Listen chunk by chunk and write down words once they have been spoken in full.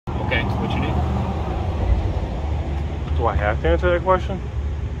Do I have to answer that question?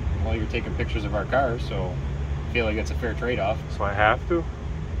 Well, you're taking pictures of our cars, so I feel like it's a fair trade-off. So I have to?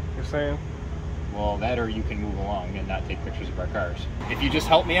 You're saying? Well, that or you can move along and not take pictures of our cars. If you just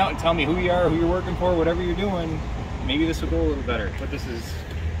help me out and tell me who you are, who you're working for, whatever you're doing, maybe this will go a little better. But this is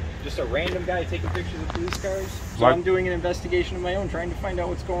just a random guy taking pictures of police cars. So I'm doing an investigation of my own, trying to find out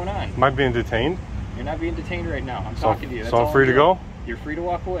what's going on. Am I being detained? You're not being detained right now. I'm talking to you. That's so I'm free to go? You're free to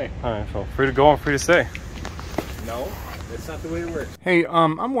walk away. Alright, so free to go and free to stay. No, that's not the way it works. Hey,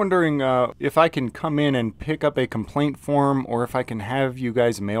 I'm wondering if I can come in and pick up a complaint form, or if I can have you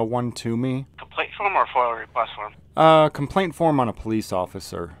guys mail one to me. Complaint form or FOIL request form? Complaint form on a police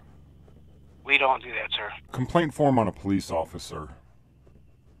officer. We don't do that, sir. Complaint form on a police officer.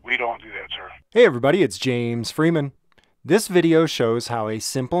 We don't do that, sir. Hey everybody, it's James Freeman. This video shows how a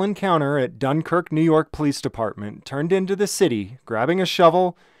simple encounter at Dunkirk, New York Police Department turned into the city grabbing a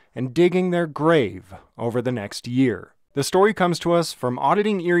shovel and digging their grave over the next year. The story comes to us from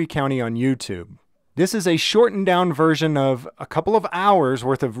Auditing Erie County on YouTube. This is a shortened down version of a couple of hours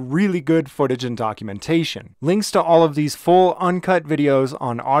worth of really good footage and documentation. Links to all of these full uncut videos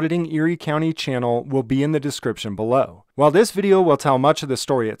on Auditing Erie County channel will be in the description below. While this video will tell much of the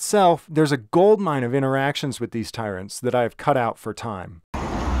story itself, there's a goldmine of interactions with these tyrants that I have cut out for time.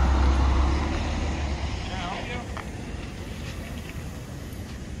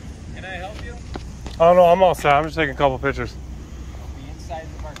 Can I help you? Oh no, I'm all set. I'm just taking a couple pictures. The insides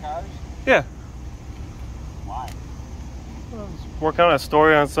of our cars? Yeah. Why? Working on a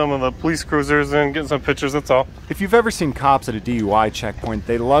story on some of the police cruisers and getting some pictures, that's all. If you've ever seen cops at a DUI checkpoint,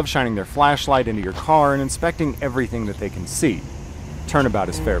 they love shining their flashlight into your car and inspecting everything that they can see. Turnabout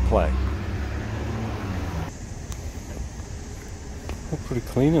is fair play. We're pretty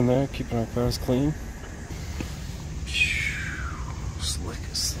clean in there, keeping our cars clean. Slick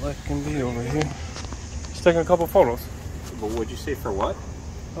as slick can be over here. Just taking a couple photos. But what'd you say for what?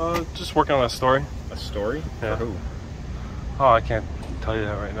 Just working on a story. A story? Yeah. For who? Oh, I can't tell you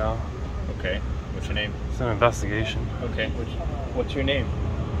that right now. Okay. What's your name? It's an investigation. Okay. What's your name?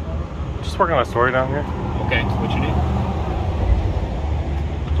 Just working on a story down here. Okay. What's your name?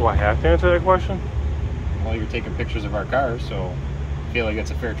 Do I have to answer that question? Well, you're taking pictures of our cars, so I feel like it's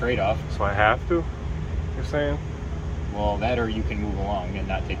a fair trade-off. So I have to? You're saying? Well, that or you can move along and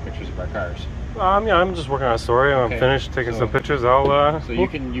not take pictures of our cars. Yeah, I'm just working on a story. I'm finished taking some pictures. So you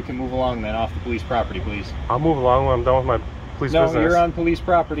can move along then off the police property, please. I'll move along when I'm done with my police business. No, you're on police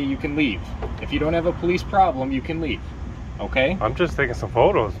property. You can leave. If you don't have a police problem, you can leave. Okay? I'm just taking some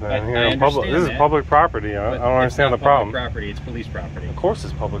photos, man. I understand this is public property. I don't understand the problem. It's not public property. It's police property. Of course,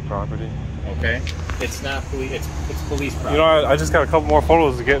 it's public property. Okay? It's not police. It's police property. You know, I just got a couple more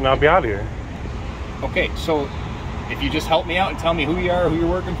photos to get, and I'll be out of here. Okay, so if you just help me out and tell me who you are, who you're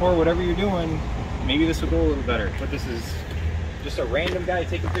working for, whatever you're doing, maybe this will go a little better. But this is just a random guy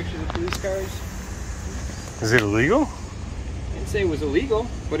taking pictures of police cars. Is it illegal? I didn't say it was illegal,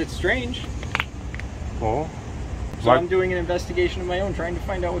 but it's strange. Well, so I'm doing an investigation of my own, trying to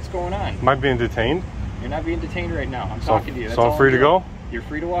find out what's going on. Am I being detained? You're not being detained right now. I'm talking to you. That's so I'm free to go? You're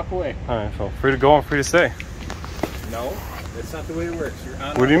free to walk away. Alright, so free to go and free to stay. No, that's not the way it works. You're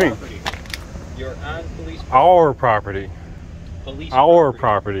on what do you property. Mean? You're on police property. Our property. Police our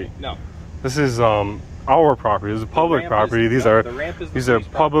property. property. No. This is our property. This is public property. These are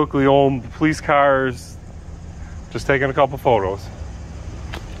publicly owned police cars. Just taking a couple photos.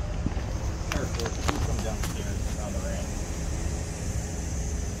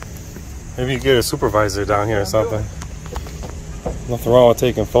 Maybe you get a supervisor down here or something. Nothing wrong with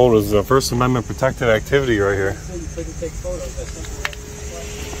taking photos. The First Amendment protected activity right here.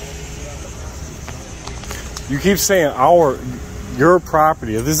 You keep saying your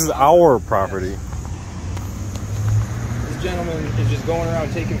property. This is our property. This gentleman is just going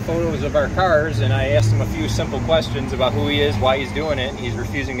around taking photos of our cars, and I asked him a few simple questions about who he is, why he's doing it, and he's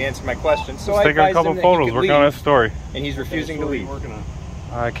refusing to answer my questions. So I taking a couple photos, working on that story. And he's refusing to leave.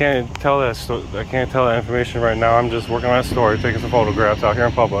 I can't tell that. I can't tell that information right now. I'm just working on that story, taking some photographs out here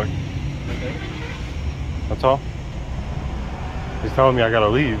in public. Okay. That's all. He's telling me I gotta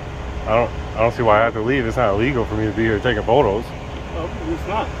leave. I don't see why I have to leave. It's not illegal for me to be here taking photos. Oh, it's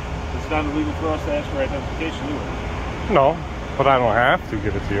not. It's not illegal for us to ask for identification either. No, but I don't have to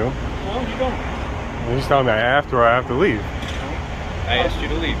give it to you. No, you don't. You're just telling me I have to or I have to leave. I asked you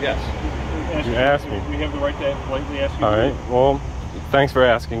to leave, yes. You asked me. We have the right to politely ask you all to right, leave. well, thanks for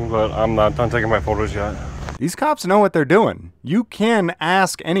asking, but I'm not done taking my photos yet. These cops know what they're doing. You can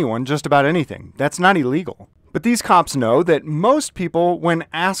ask anyone just about anything. That's not illegal. But these cops know that most people, when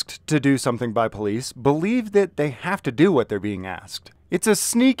asked to do something by police, believe that they have to do what they're being asked. It's a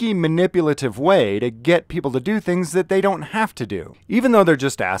sneaky, manipulative way to get people to do things that they don't have to do. Even though they're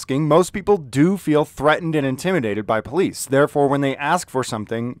just asking, most people do feel threatened and intimidated by police. Therefore, when they ask for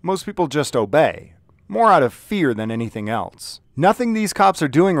something, most people just obey. More out of fear than anything else. Nothing these cops are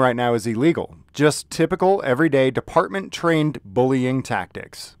doing right now is illegal. Just typical, everyday, department-trained bullying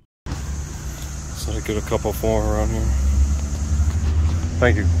tactics. So I get a couple more around here.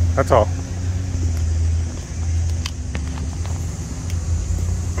 Thank you. That's all.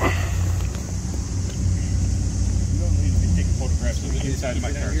 Inside of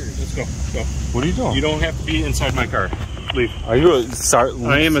my car. Let's go. Go. What are you doing? You don't have to be inside my car. Leave. Are you a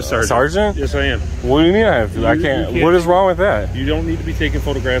I am a sergeant. Sergeant? Yes, I am. What do you mean I have to? I can't. What is wrong with that? You don't need to be taking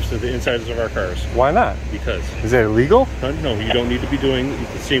photographs of the insides of our cars. Why not? Because. Is that illegal? No, you don't need to be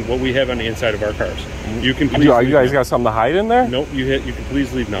seeing what we have on the inside of our cars. You can please. You guys got something to hide in there? Nope. You can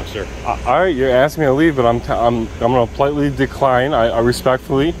please leave now, sir. All right, you're asking me to leave, but I'm going to politely decline. I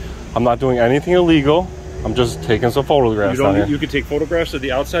respectfully. I'm not doing anything illegal. I'm just taking some photographs. You can take photographs of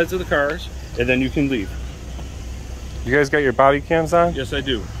the outsides of the cars, and then you can leave. You guys got your body cams on? Yes, I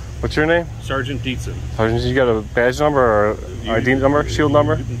do. What's your name? Sergeant Dietzen. Sergeant, you got a badge number or ID number, shield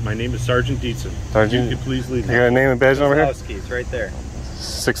number? My name is Sergeant Dietzen. Sergeant, you can please leave. You got a name and badge number here? House keys right there.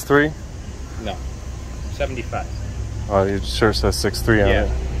 6'3"? No, 75. Oh, it sure says 6'3" on Yeah,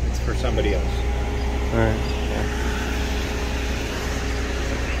 it. it's for somebody else. All right.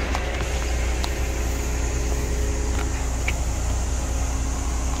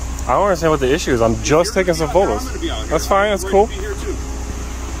 I don't understand what the issue is. I'm just taking some photos. That's fine. That's cool.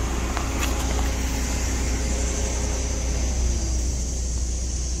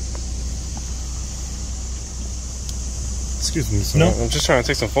 Excuse me, sir. No. I'm just trying to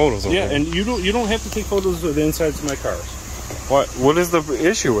take some photos. Yeah, and you don't have to take photos of the insides of my cars. What is the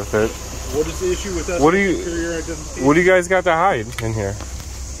issue with it? What is the issue with us? What do you guys got to hide in here?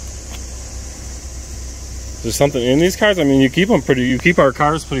 There's something in these cars. I mean, you keep our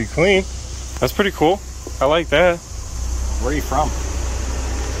cars pretty clean. That's pretty cool. I like that. Where are you from?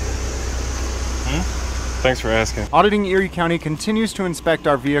 Thanks for asking. Auditing Erie County continues to inspect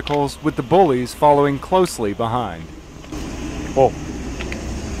our vehicles with the bullies following closely behind. Whoa.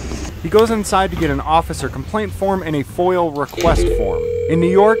 He goes inside to get an officer complaint form and a FOIL request form. In New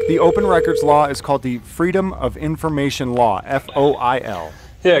York, the open records law is called the Freedom of Information Law, FOIL.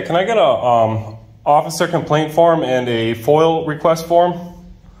 Yeah, can I get a officer complaint form and a FOIL request form?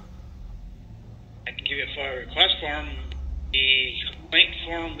 I can give you a FOIL request form. The complaint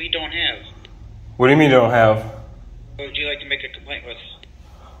form we don't have. What do you mean you don't have? What would you like to make a complaint with?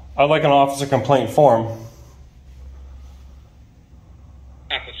 I'd like an officer complaint form.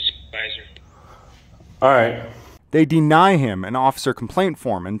 Not with the supervisor. All right. They deny him an officer complaint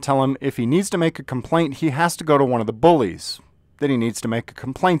form and tell him if he needs to make a complaint, he has to go to one of the bullies that he needs to make a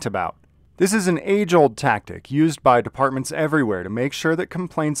complaint about. This is an age-old tactic used by departments everywhere to make sure that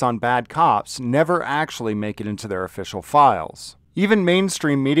complaints on bad cops never actually make it into their official files. Even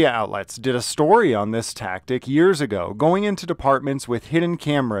mainstream media outlets did a story on this tactic years ago, going into departments with hidden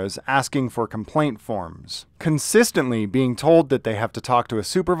cameras asking for complaint forms, consistently being told that they have to talk to a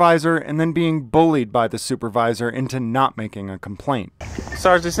supervisor and then being bullied by the supervisor into not making a complaint.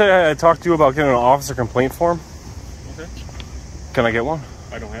 Sarge, they said I talked to you about getting an officer complaint form. Okay. Can I get one?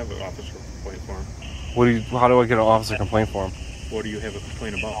 I don't have an officer complaint form. How do I get an officer complaint form? What do you have a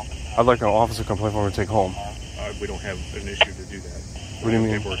complaint about? I'd like an officer complaint form to take home. We don't have an issue to do that. What do you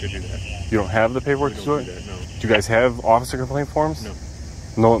mean? Paperwork to do that. You don't have the paperwork to do it? That, no. Do you guys have officer complaint forms? No.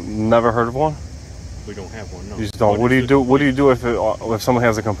 No, never heard of one? We don't have one, no. You just don't. What do you do? What do you do if someone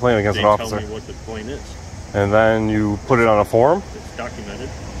has a complaint against an officer? Tell me what the complaint is. And then you put it on a form? It's documented.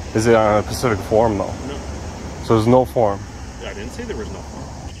 Is it on a specific form though? No. So there's no form? I didn't say there was no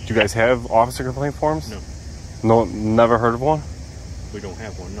form. Do you guys have officer complaint forms? No. No, never heard of one? We don't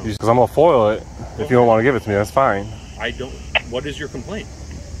have one, no. Because I'm going to FOIL it. If you don't want to give it to me, that's fine. I don't. What is your complaint?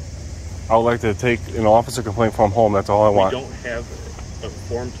 I would like to take an officer complaint form home. That's all I want. We don't have a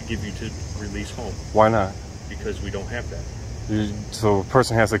form to give you to release home. Why not? Because we don't have that. So a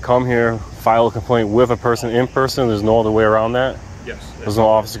person has to come here, file a complaint with a person in person. There's no other way around that? Yes. There's no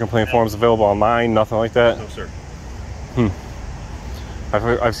officer complaint forms available online, nothing like that? No, sir.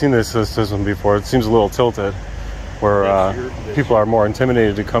 I've seen this system before. It seems a little tilted, where people are more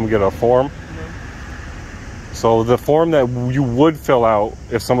intimidated to come get a form. So the form that you would fill out,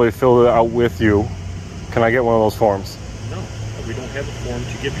 if somebody filled it out with you, can I get one of those forms? No, we don't have a form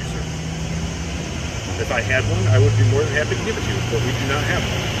to give you, sir. If I had one, I would be more than happy to give it to you, but we do not have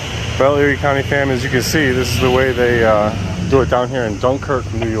one. Well, Erie County fam, as you can see, this is the way they do it down here in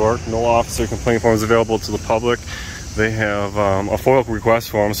Dunkirk, New York. No officer complaint forms available to the public. they have a FOIL request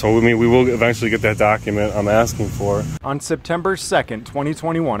form, so I mean, we will eventually get that document I'm asking for. On September 2nd,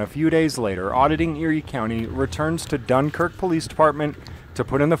 2021, a few days later, Auditing Erie County returns to Dunkirk Police Department to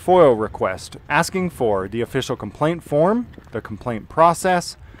put in the FOIL request, asking for the official complaint form, the complaint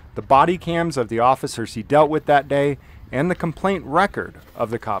process, the body cams of the officers he dealt with that day, and the complaint record of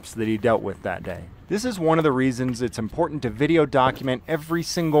the cops that he dealt with that day. This is one of the reasons it's important to video document every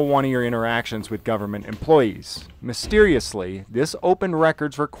single one of your interactions with government employees. Mysteriously, this open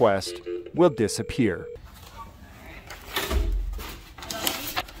records request will disappear.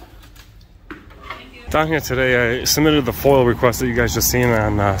 Down here today, I submitted the FOIL request that you guys just seen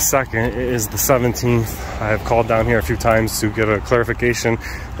on 2nd. It is the 17th. I have called down here a few times to get a clarification.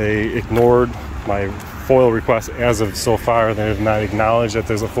 They ignored my FOIL request as of so far. They have not acknowledged that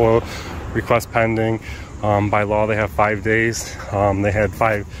there's a FOIL request pending. By law, they have 5 days. They had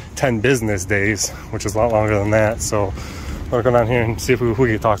 10 business days, which is a lot longer than that. So we're going down here and see if we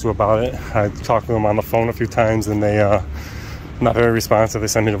can talk to about it. I talked to them on the phone a few times, and they not very responsive. They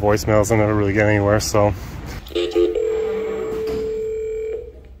send me the voicemails. I never really get anywhere. So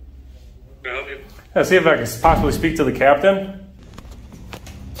yeah, see if I can possibly speak to the captain.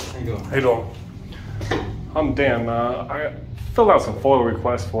 How you doing? How you doing? I'm Dan. I filled out some FOIL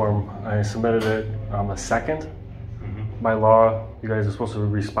request form. I submitted it on the 2nd. By law, you guys are supposed to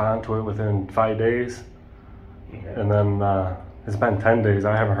respond to it within 5 days. And then it's been 10 days.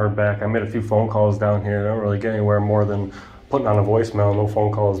 I haven't heard back. I made a few phone calls down here. I don't really get anywhere more than putting on a voicemail. No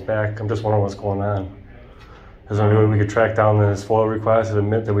phone calls back. I'm just wondering what's going on. Is there any way we could track down this FOIL request and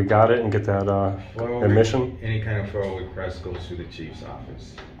admit that we got it and get that admission? Any kind of FOIL request goes through the chief's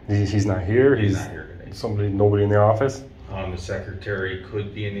office. He's not here? He's not here today. Nobody in the office? The secretary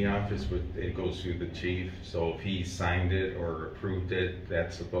could be in the office, but it goes through the chief. So if he signed it or approved it,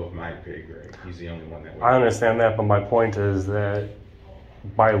 that's above my pay grade. He's the only one that would. I understand that, but my point is that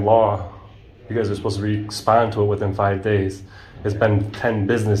by law, you guys are supposed to respond to it within 5 days. It's been 10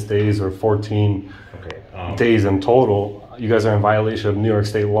 business days or 14 days in total. You guys are in violation of New York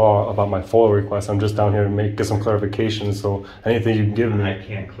state law about my FOIL request. I'm just down here to get some clarification, so anything you can give me. I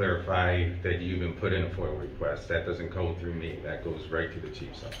can't clarify that you even put in a FOIL request. That doesn't go through me. That goes right to the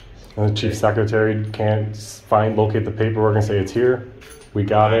chief's office. And the chief secretary can't locate the paperwork and say it's here? We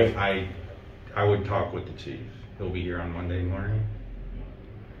got it? I would talk with the chief. He'll be here on Monday morning,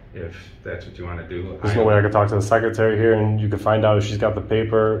 if that's what you want to do. There's no way I could talk to the secretary here and you could find out if she's got the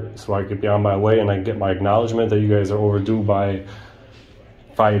paper so I could be on my way and I get my acknowledgement that you guys are overdue by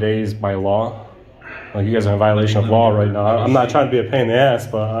 5 days by law? Like, you guys are in violation of law right now. I'm not trying to be a pain in the ass,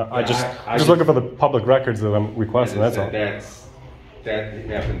 but I'm just looking for the public requests that I'm requesting, that's all. That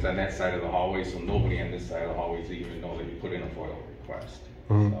happens on that side of the hallway, so nobody on this side of the hallway even know that you put in a FOIL request.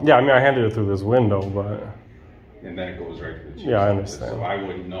 So, yeah, I mean, I handed it through this window, but... And then it goes right to the chief. Yeah, I understand. So I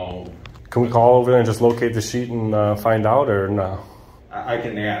wouldn't know. Can we call over there and just locate the sheet and find out, or no? I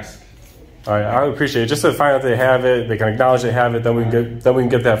can ask. All right, I would appreciate it. Just to find out they have it, they can acknowledge they have it, then we can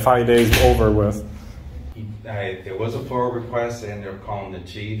get that 5 days over with. There was a FOIL request, and they're calling the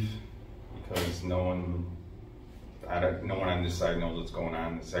chief because no one on this side knows what's going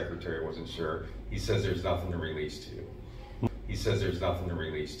on. The secretary wasn't sure. He says there's nothing to release to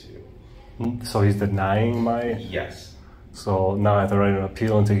you. So he's denying my... Yes. So now I have to write an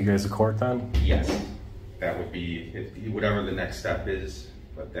appeal and take you guys to court then? Yes. That would be whatever the next step is,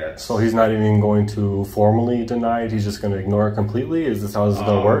 but that's... So he's not even going to formally deny it? He's just going to ignore it completely? Is this how this is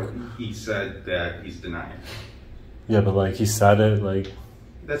going to work? He said that he's denying it. Yeah, but like he said it, like...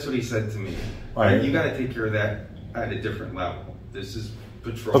 That's what he said to me. Right. You got to take care of that at a different level. This is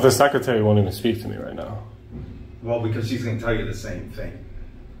patrol. But the secretary won't even speak to me right now. Well, because she's going to tell you the same thing.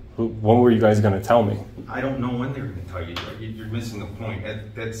 When were you guys going to tell me? I don't know when they're going to tell you. You're missing the point.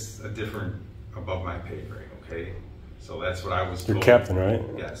 That's a different above my pay grade, okay? So that's what I was told. You're captain, right?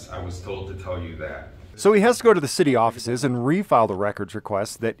 Yes, I was told to tell you that. So he has to go to the city offices and refile the records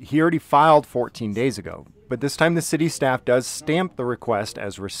request that he already filed 14 days ago. But this time the city staff does stamp the request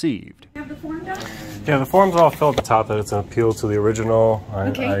as received. Have the form done? Yeah, the form's all filled at the top that it's an appeal to the original.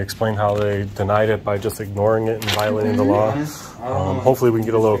 Okay. I explained how they denied it by just ignoring it and violating the law. Hopefully we can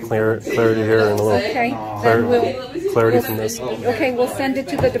get a little clarity here and a little clarity from this. Okay, we'll send it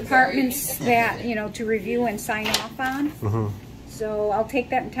to the departments that, to review and sign off on. So I'll take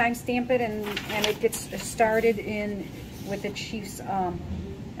that and timestamp it, and it gets started with the chief's, and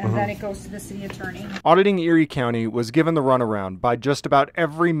then it goes to the city attorney. Auditing Erie County was given the runaround by just about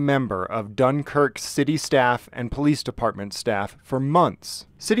every member of Dunkirk city staff and police department staff for months.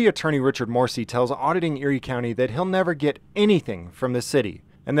 City Attorney Richard Morrisroe tells Auditing Erie County that he'll never get anything from the city,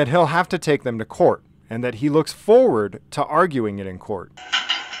 and that he'll have to take them to court and that he looks forward to arguing it in court.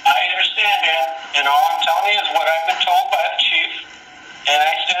 I understand, Dan, and all I'm telling you is what I've been told by the chief, and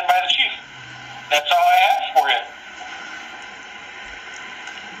I stand by the chief. That's all I have for you.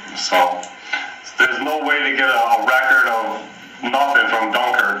 So, there's no way to get a record of nothing from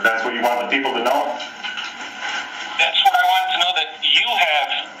Dunkirk. That's what you want the people to know? That's what I wanted to know, that you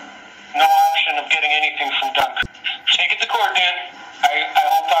have no option of getting anything from Dunkirk. Take it to court, Dan. I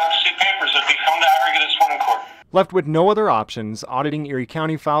hope I'll see papers if you come to argue this one in court. Left with no other options, Auditing Erie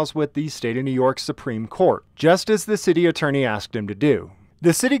County files with the State of New York Supreme Court, just as the city attorney asked him to do.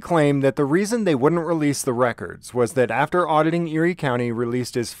 The city claimed that the reason they wouldn't release the records was that after Auditing Erie County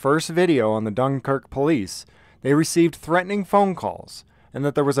released his first video on the Dunkirk police, they received threatening phone calls, and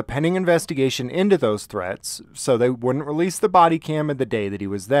that there was a pending investigation into those threats, so they wouldn't release the body cam of the day that he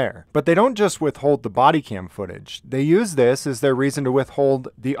was there. But they don't just withhold the body cam footage. They use this as their reason to withhold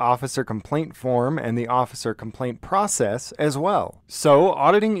the officer complaint form and the officer complaint process as well. So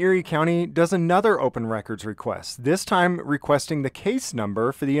Auditing Erie County does another open records request, this time requesting the case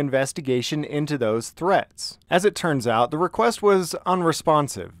number for the investigation into those threats. As it turns out, the request was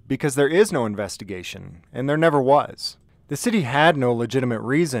unresponsive because there is no investigation, and there never was. The city had no legitimate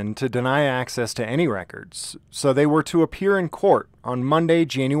reason to deny access to any records, so they were to appear in court on Monday,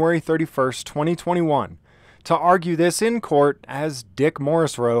 January 31st, 2021, to argue this in court as Dick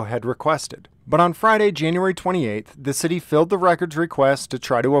Morrisroe had requested. But on Friday, January 28th, the city filled the records request to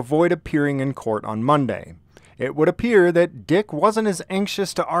try to avoid appearing in court on Monday. It would appear that Dick wasn't as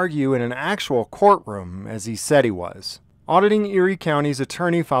anxious to argue in an actual courtroom as he said he was. Auditing Erie County's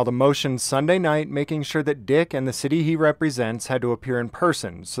attorney filed a motion Sunday night making sure that Dick and the city he represents had to appear in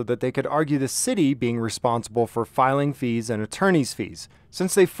person so that they could argue the city being responsible for filing fees and attorney's fees,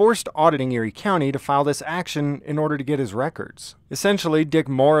 since they forced Auditing Erie County to file this action in order to get his records. Essentially, Dick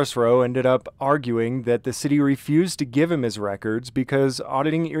Morrisroe ended up arguing that the city refused to give him his records because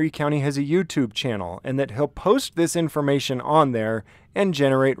Auditing Erie County has a YouTube channel and that he'll post this information on there and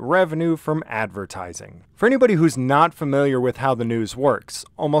generate revenue from advertising. For anybody who's not familiar with how the news works,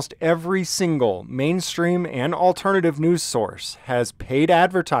 almost every single mainstream and alternative news source has paid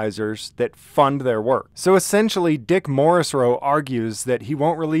advertisers that fund their work. So essentially, Dick Morrisroe argues that he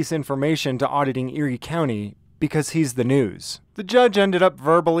won't release information to Auditing Erie County because he's the news. The judge ended up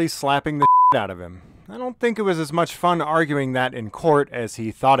verbally slapping the shit out of him. I don't think it was as much fun arguing that in court as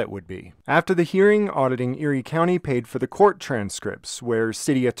he thought it would be. After the hearing, Auditing Erie County paid for the court transcripts, where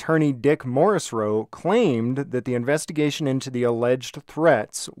City Attorney Dick Morrisroe claimed that the investigation into the alleged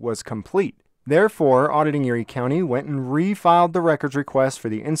threats was complete. Therefore, Auditing Erie County went and refiled the records request for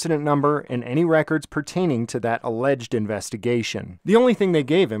the incident number and any records pertaining to that alleged investigation. The only thing they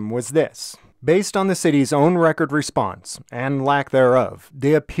gave him was this. Based on the city's own record response, and lack thereof,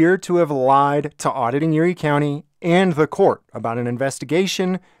 they appear to have lied to Auditing Erie County and the court about an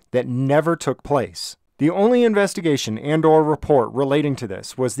investigation that never took place. The only investigation and/or report relating to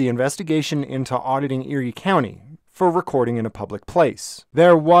this was the investigation into Auditing Erie County for recording in a public place.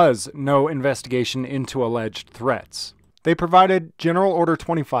 There was no investigation into alleged threats. They provided General Order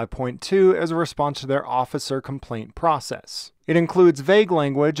 25.2 as a response to their officer complaint process. It includes vague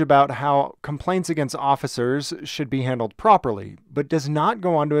language about how complaints against officers should be handled properly, but does not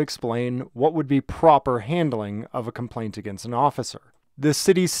go on to explain what would be proper handling of a complaint against an officer. The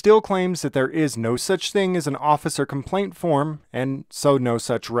city still claims that there is no such thing as an officer complaint form, and so no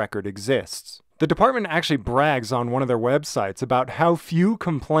such record exists. The department actually brags on one of their websites about how few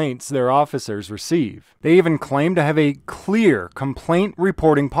complaints their officers receive. They even claim to have a clear complaint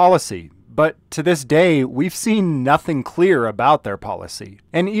reporting policy, but to this day, we've seen nothing clear about their policy.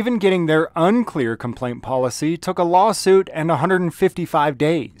 And even getting their unclear complaint policy took a lawsuit and 155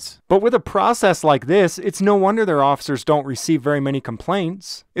 days. But with a process like this, it's no wonder their officers don't receive very many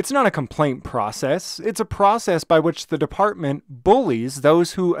complaints. It's not a complaint process. It's a process by which the department bullies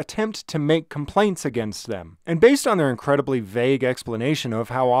those who attempt to make complaints against them. And based on their incredibly vague explanation of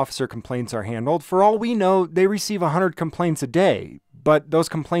how officer complaints are handled, for all we know, they receive 100 complaints a day. But those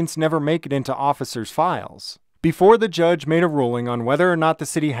complaints never make it into officers' files. Before the judge made a ruling on whether or not the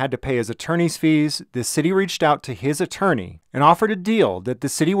city had to pay his attorney's fees, the city reached out to his attorney and offered a deal that the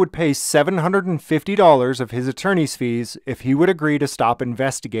city would pay $750 of his attorney's fees if he would agree to stop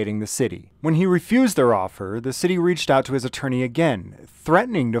investigating the city. When he refused their offer, the city reached out to his attorney again,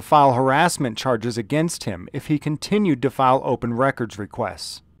 threatening to file harassment charges against him if he continued to file open records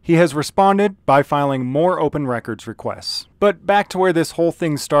requests. He has responded by filing more open records requests. But back to where this whole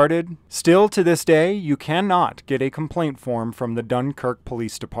thing started, still to this day, you cannot get a complaint form from the Dunkirk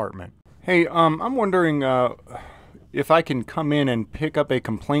Police Department. Hey, I'm wondering, if I can come in and pick up a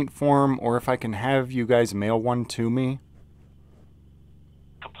complaint form, or if I can have you guys mail one to me.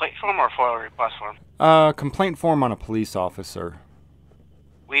 Complaint form or FOIL request form? Complaint form on a police officer.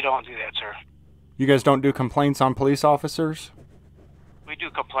 We don't do that, sir. You guys don't do complaints on police officers? We do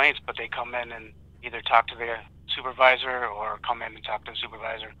complaints, but they come in and either talk to the supervisor or come in and talk to the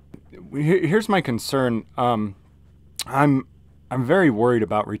supervisor. Here's my concern. I'm very worried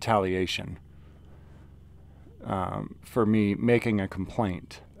about retaliation for me making a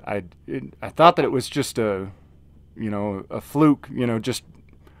complaint. I thought that it was just a fluke, just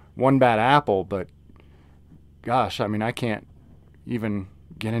one bad apple, but gosh, I mean, I can't even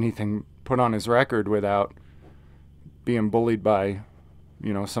get anything put on his record without being bullied by,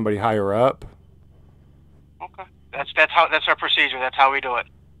 somebody higher up. Okay. That's our procedure. That's how we do it.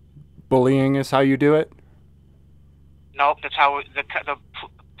 Bullying is how you do it? Nope, that's how the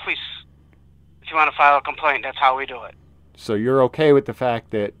police, if you want to file a complaint, that's how we do it. So you're okay with the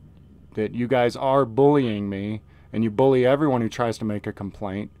fact that you guys are bullying me, and you bully everyone who tries to make a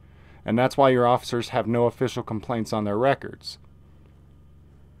complaint, and that's why your officers have no official complaints on their records?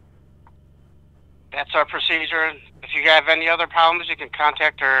 That's our procedure. If you have any other problems, you can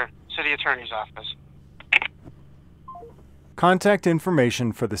contact our city attorney's office. Contact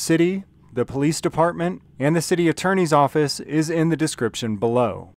information for the city, the police department, and the city attorney's office is in the description below.